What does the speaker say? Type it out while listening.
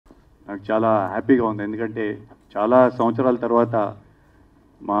నాకు చాలా హ్యాపీగా ఉంది. ఎందుకంటే చాలా సంవత్సరాల తర్వాత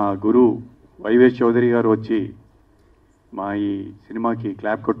మా గురువు వైవేష్ చౌదరి గారు వచ్చి మా ఈ సినిమాకి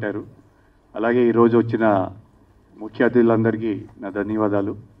క్లాప్ కొట్టారు. అలాగే ఈరోజు వచ్చిన ముఖ్య అతిథులందరికీ నా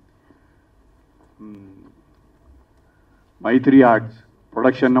ధన్యవాదాలు. మైత్రి arts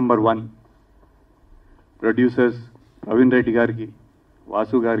production number 1 producers Praveen Reddy గారికి,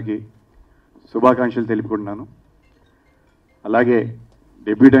 వాసు గారికి శుభాకాంక్షలు తెలుపుకుంటున్నాను. అలాగే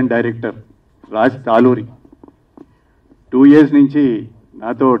debutante director Raj Taluri 2 years నుంచి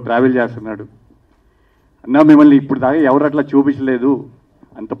నాతో ట్రావెల్ చేస్తున్నాడు. అన్నా మిమ్మల్ని ఇప్పుడు దాకా ఎవరు అట్లా చూపించలేదు,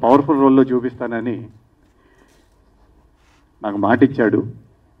 అంత పవర్ఫుల్ రోల్లో చూపిస్తానని నాకు మాట ఇచ్చాడు.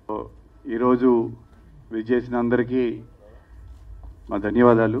 ఈరోజు విచ్చేసిన అందరికీ మా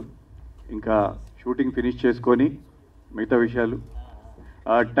ధన్యవాదాలు. ఇంకా షూటింగ్ ఫినిష్ చేసుకొని మిగతా విషయాలు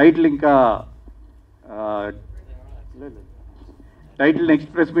టైటిల్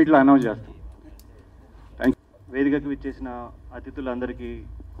నెక్స్ట్ ప్రెస్ మీట్లో అనౌన్స్ చేస్తాం. Thank you. వేదికకు విచ్చేసిన అతిథులందరికీ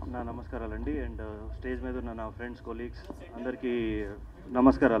నా నమస్కారాలండి. అండ్ స్టేజ్ మీద ఉన్న నా ఫ్రెండ్స్, కొలీగ్స్ అందరికీ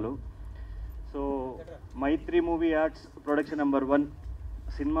నమస్కారాలు. సో మైత్రి movie arts production number 1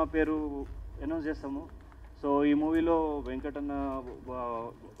 cinema పేరు అనౌన్స్ చేస్తాము. సో ఈ మూవీలో వెంకట్ అన్న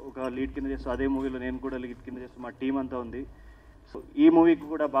ఒక లీడ్ కింద చేస్తాం, అదే మూవీలో నేను కూడా లీడ్ కింద చేస్తాం. మా టీం అంతా ఉంది. సో ఈ మూవీకి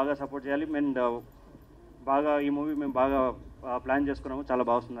కూడా బాగా సపోర్ట్ చేయాలి. ఈ మూవీ మేము బాగా ప్లాన్ చేసుకున్నాము. చాలా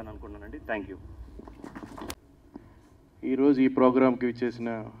బాగుంటుందని అనుకుంటున్నానండి. Thank you. ఈరోజు ఈ ప్రోగ్రామ్కి విచ్చేసిన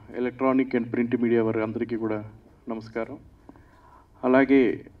ఎలక్ట్రానిక్ అండ్ ప్రింట్ మీడియా వారి అందరికీ కూడా నమస్కారం. అలాగే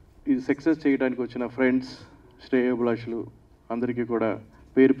ఇది సక్సెస్ చేయడానికి వచ్చిన ఫ్రెండ్స్, శ్రేయోభిలాషులు అందరికీ కూడా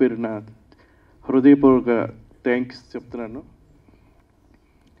పేరు పేరున హృదయపూర్వక థ్యాంక్స్ చెప్తున్నాను.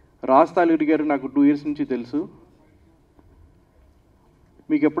 రాజ్ తాలూరి గారు నాకు 2 years నుంచి తెలుసు.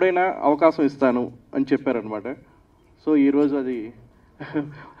 మీకు ఎప్పుడైనా అవకాశం ఇస్తాను అని చెప్పారనమాట. సో ఈరోజు అది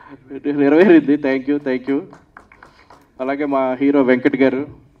నెరవేరింది. Thank you. అలాగే మా హీరో వెంకట్ గారు,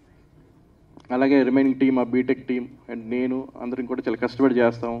 అలాగే రిమైనింగ్ టీమ్, మా బీటెక్ టీం అండ్ నేను అందరం కూడా చాలా కష్టపడి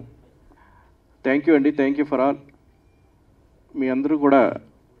చేస్తాము. థ్యాంక్ యూ అండి. Thank you for all. మీ అందరూ కూడా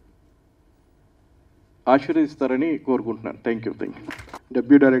ఆశీర్వదిస్తారని కోరుకుంటున్నాను. Thank you.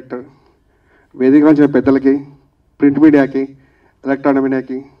 డెబ్యూ డైరెక్టర్, వేదిక నుంచి పెద్దలకి, ప్రింట్ మీడియాకి, ఎలక్ట్రానిక్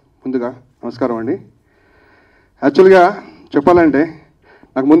మీడియాకి ముందుగా నమస్కారం అండి. యాక్చువల్గా చెప్పాలంటే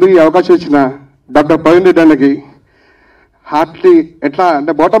నాకు ముందు ఈ అవకాశం ఇచ్చిన డాక్టర్ ప్రవీణ్ రెడ్డి అన్నకి హార్ట్లీ ఎట్లా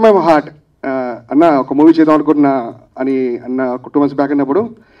అంటే బాటమ్ ఆఫ్ హార్ట్ అన్న ఒక మూవీ చేద్దాం అనుకుంటున్నా అని అన్న ఒక 2 months బ్యాక్ అన్నప్పుడు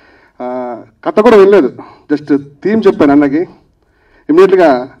కథ కూడా వెళ్ళలేదు, జస్ట్ థీమ్ చెప్పాను అన్నకి.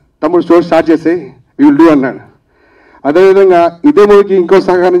 ఇమ్మీడియట్గా తమ్ముడు స్టోరీ స్టార్ట్ చేసి విల్ డూ అన్నాడు. అదేవిధంగా ఇదే మూవీకి ఇంకో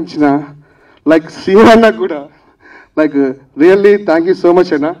సహకరించిన లైక్ శ్రీహరి అన్నకు కూడా really thank you so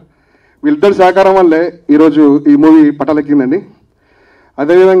much అన్న. వీళ్ళిద్దరి సహకారం వల్లే ఈరోజు ఈ మూవీ పట్టాలెక్కిందండి.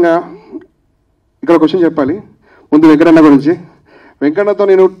 అదేవిధంగా ఇక్కడ క్వశ్చన్ చెప్పాలి ముందు వెంకటన్న గురించి. వెంకటన్నతో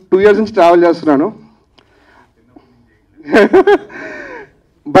నేను 2 years నుంచి ట్రావెల్ చేస్తున్నాను.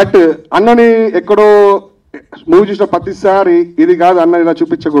 బట్ అన్నని ఎక్కడో మూవీ చూసిన ప్రతిసారి ఇది కాదు అన్న ఇలా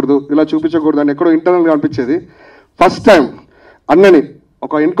చూపించకూడదు అని ఎక్కడో ఇంటర్నల్గా అనిపించేది. ఫస్ట్ టైం అన్నని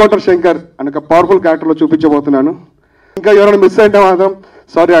ఒక ఎన్కౌంటర్ శంకర్ అని ఒక పవర్ఫుల్ క్యారెక్టర్లో చూపించబోతున్నాను. ఇంకా ఎవరైనా మిస్ అయితే మాత్రం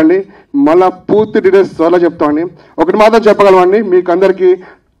సారీ అండి, మళ్ళీ పూర్తి డీటెయిల్స్ త్వరలో చెప్తామండి. ఒకటి మాత్రం చెప్పగలమండి, మీకు అందరికీ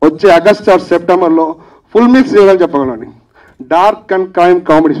వచ్చే ఆగస్ట్ ఆర్ సెప్టెంబర్లో ఫుల్ మిక్స్ చేయాలని చెప్పగలండి. Dark and crime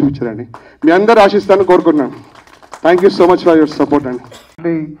comedy చూపించారండి. మీ అందరూ ఆశిస్తాను కోరుకుంటున్నాను. Thank you so much for your support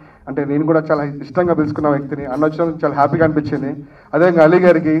అండి. అంటే నేను కూడా చాలా ఇష్టంగా పిలుచుకున్న వ్యక్తిని, అన్న వచ్చినందుకు చాలా హ్యాపీగా అనిపించింది. అదేవిధంగా అలీ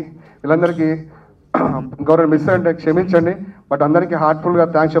గారికి, వీళ్ళందరికీ ఇంకెవరైనా మిస్ అంటే క్షమించండి, బట్ అందరికీ హార్ట్ఫుల్గా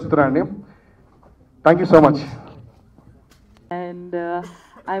థ్యాంక్స్ చెప్తున్నా అండి. Thank you so much. And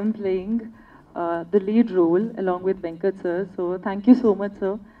I'm playing the lead role along with Venkat sir. So thank you so much,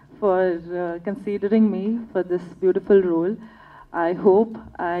 sir, for considering me for this beautiful role. I hope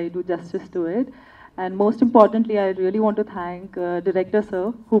I do justice to it. And most importantly, I really want to thank director sir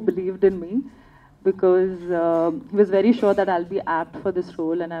who believed in me, because he was very sure that I'll be apt for this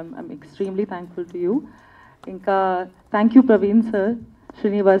role, and I'm extremely thankful to you. Inka, thank you Praveen sir,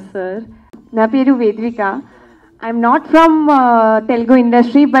 Srinivas sir. Na peru Vedvika. I'm not from Telugu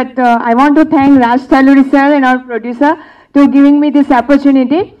industry, but I want to thank Raj Taluri sir and our producer to giving me this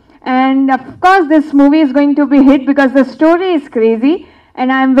opportunity. And of course, this movie is going to be hit because the story is crazy, and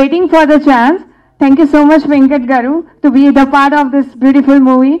I'm waiting for the chance. Thank you so much, Venkat Garu, to be the part of this beautiful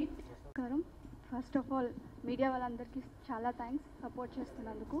movie. First of all, media వాళ్ళందరికీ చాలా thanks support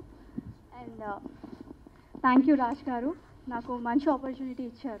చేస్తున్నందుకు. And thank you Raj గారు, నాకు మంచి opportunity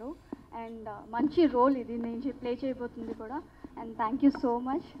ఇచ్చారు. And మంచి role ఇది నేను ప్లే చేయబోతుంది కూడా. And thank you so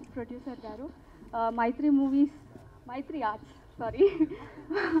much producer గారు. మైత్రి ఆర్ట్స్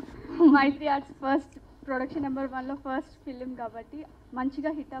మైత్రి arts first production number 1లో first film కాబట్టి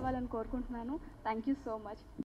మంచిగా హిట్ అవ్వాలని కోరుకుంటున్నాను. Thank you so much.